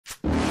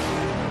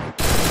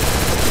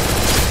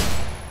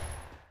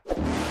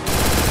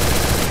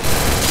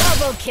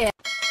kill.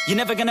 You're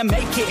never gonna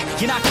make it,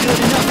 you're not good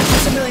enough.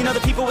 There's a million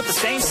other people with the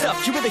same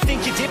stuff. You really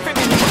think you're different?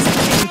 Man, you must be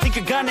kidding. Think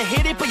you're gonna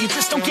hit it, but you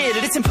just don't get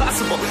it. It's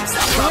impossible, it's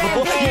not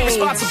probable, you're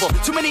irresponsible.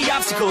 Too many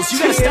obstacles, you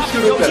gotta stop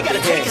and go. You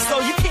gotta take it slow,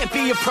 you can't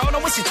be a pro.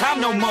 Don't waste your time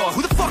no more.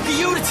 Who the fuck are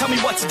you to tell me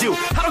what to do?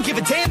 I don't give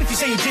a damn if you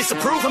say you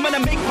disapprove. I'm gonna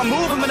make my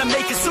move, I'm gonna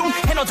make it soon.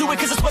 And I'll do it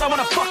cause it's what I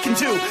wanna fucking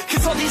do.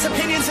 Cause all these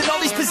opinions and all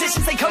these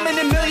positions, they come in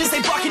millions,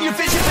 they blocking your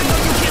vision. But no,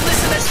 you can't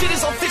listen, that shit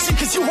is all fiction.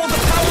 Cause you hold the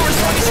power as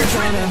long as you're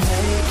trying to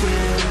make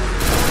it.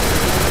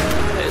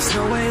 There's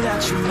no way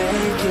that you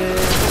make it.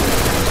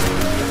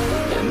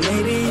 And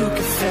maybe you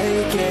can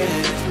fake it,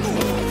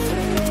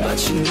 but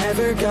you're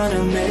never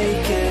gonna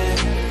make it.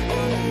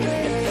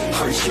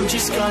 Are you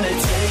just gonna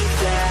take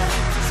that?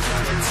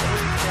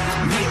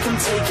 Make them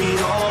take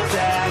it all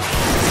back.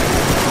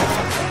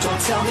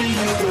 Don't tell me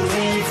you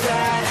believe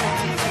that.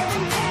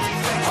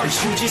 Are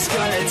you just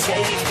gonna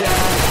take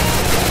that?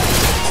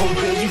 Or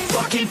will you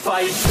fucking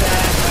fight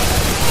back?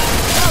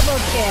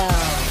 Double kill.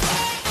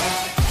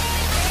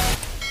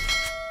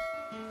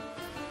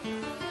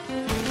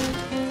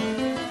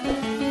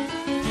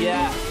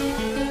 Yeah,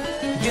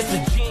 this a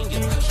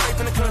genius. Straight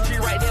from the country,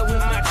 right there with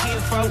my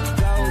kinfolk.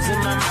 Goes in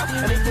my mouth,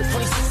 and they put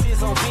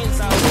 26 on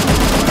Benzo.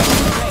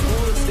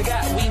 Backwoods, they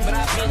got weed, but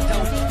I been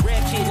dope.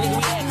 Rap kid, nigga,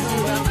 we act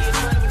cool. I'm getting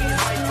money with these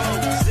white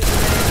folks.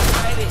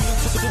 Systematic,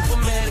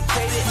 super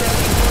medicated.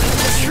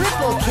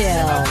 Triple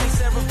kill.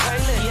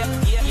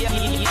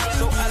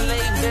 So I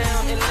lay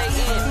down and lay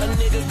in. A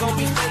nigga gon'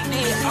 be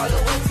faded all the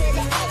way to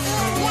the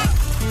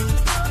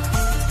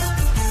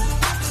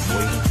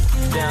way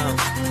down.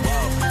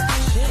 Whoa.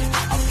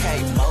 Okay,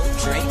 more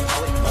drink,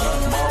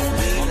 more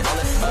weed, roll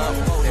it up,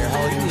 hold there,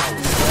 hold you know.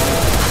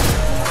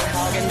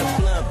 Hog in the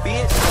blunt,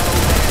 bitch,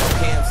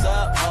 hands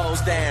up,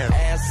 hoes down,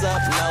 ass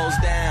up, nose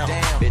down.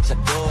 Damn, bitch, I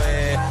do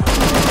it.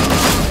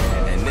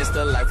 And it's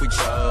the life we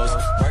chose,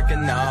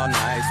 working all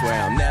night, swear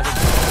I'm never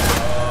gonna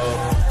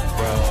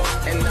bro.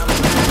 And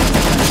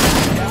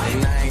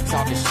I ain't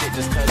talking shit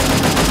just cause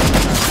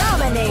I'm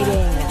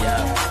dominating.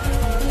 Yeah.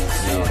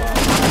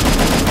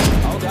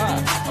 Oh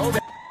God, oh God.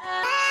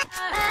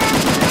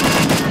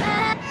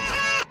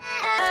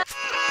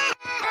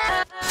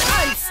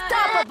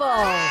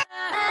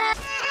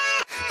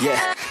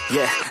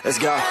 Yeah, let's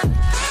go.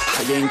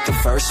 I ain't the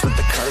first with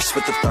the curse,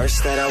 with the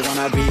thirst that I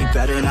wanna be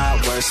better,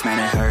 not worse, man,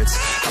 it hurts.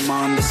 I'm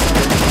on the side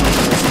of the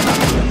universe, and I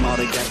put them all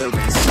together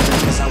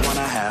insert, cause I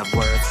wanna have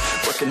worth.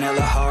 Working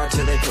hella hard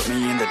till they put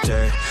me in the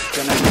dirt.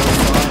 Gonna go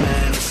far,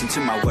 man, listen to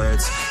my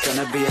words.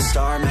 Gonna be a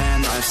star,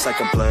 man, life's like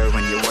a blur.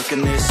 When you're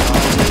working this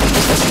hard,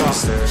 it's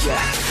stronger. Yeah,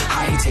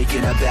 I ain't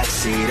taking a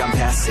backseat, I'm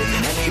passing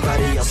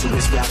anybody else who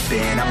is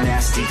rapping, I'm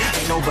nasty.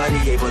 Ain't nobody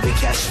able to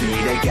catch me,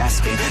 they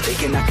gasping. They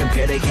cannot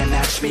compare, they can't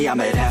match me,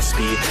 I'm at half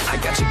speed. I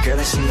got your girl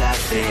and she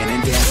laughing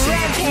and dancing.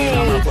 Hanging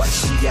on my butt,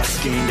 she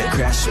asking to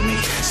crash with me.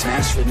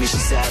 Smash with me, she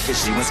savage,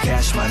 she wants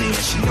cash money. And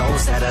she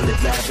knows that I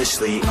live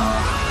lavishly.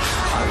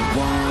 I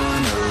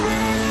wanna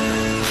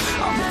live,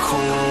 I'm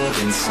cold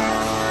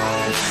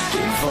inside.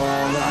 Give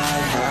all I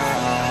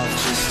have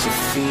just to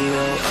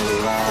feel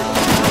alive.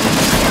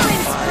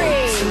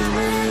 Fight to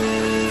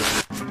live.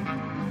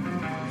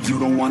 You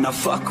don't wanna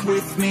fuck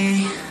with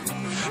me,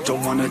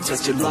 don't wanna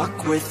test your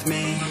luck with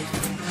me.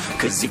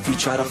 Cause if you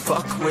try to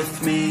fuck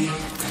with me,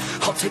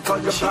 I'll take all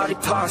your body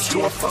parts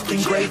to a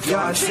fucking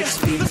graveyard 6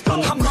 feet.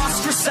 I'm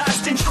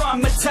ostracized and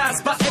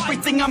traumatized by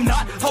everything I'm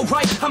not.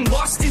 Alright, I'm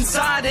lost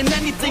inside, and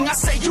anything I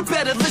say you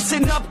better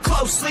listen up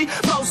closely.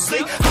 Mostly,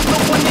 I'm the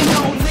one and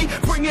only.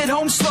 Bring it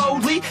home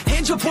slowly,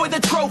 hand your boy the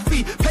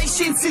trophy.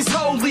 Patience is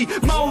holy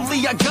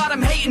moly. I got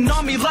him hating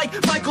on me like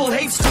Michael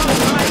hates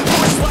Tauji.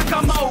 Voice like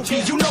I'm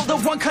Obi, you know the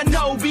one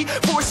Kenobi.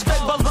 Force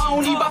fed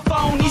baloney by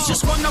phonies,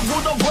 just wanna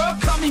rule the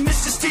world. Call me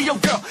Mr. Steel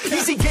Girl.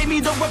 Easy gave me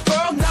the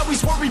referral, now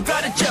he's worried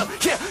about a jail.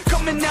 Yeah,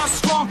 coming out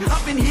strong,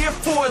 I've been here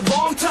for a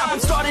long time.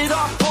 Started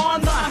off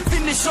online,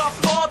 finish off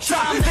all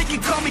time. They can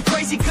call me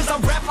crazy cause I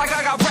rap like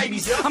I got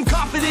rabies. I'm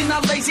confident,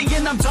 not lazy,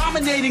 and I'm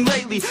dominating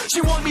lately.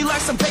 She want me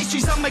like some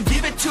pastries, I'ma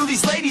give it to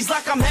these ladies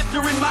like I'm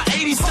Hefner in my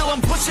 80s. Still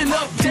I'm pushing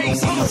up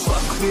daisies. Don't wanna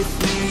fuck with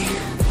me,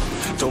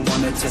 don't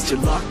wanna test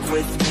your luck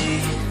with me.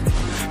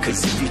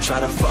 Cause if you try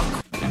to fuck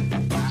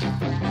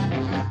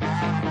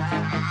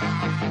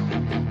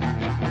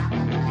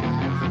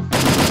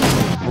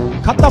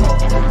खत्म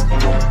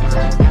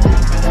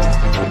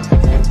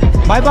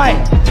bye bye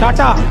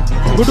tata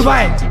good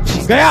bye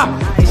गया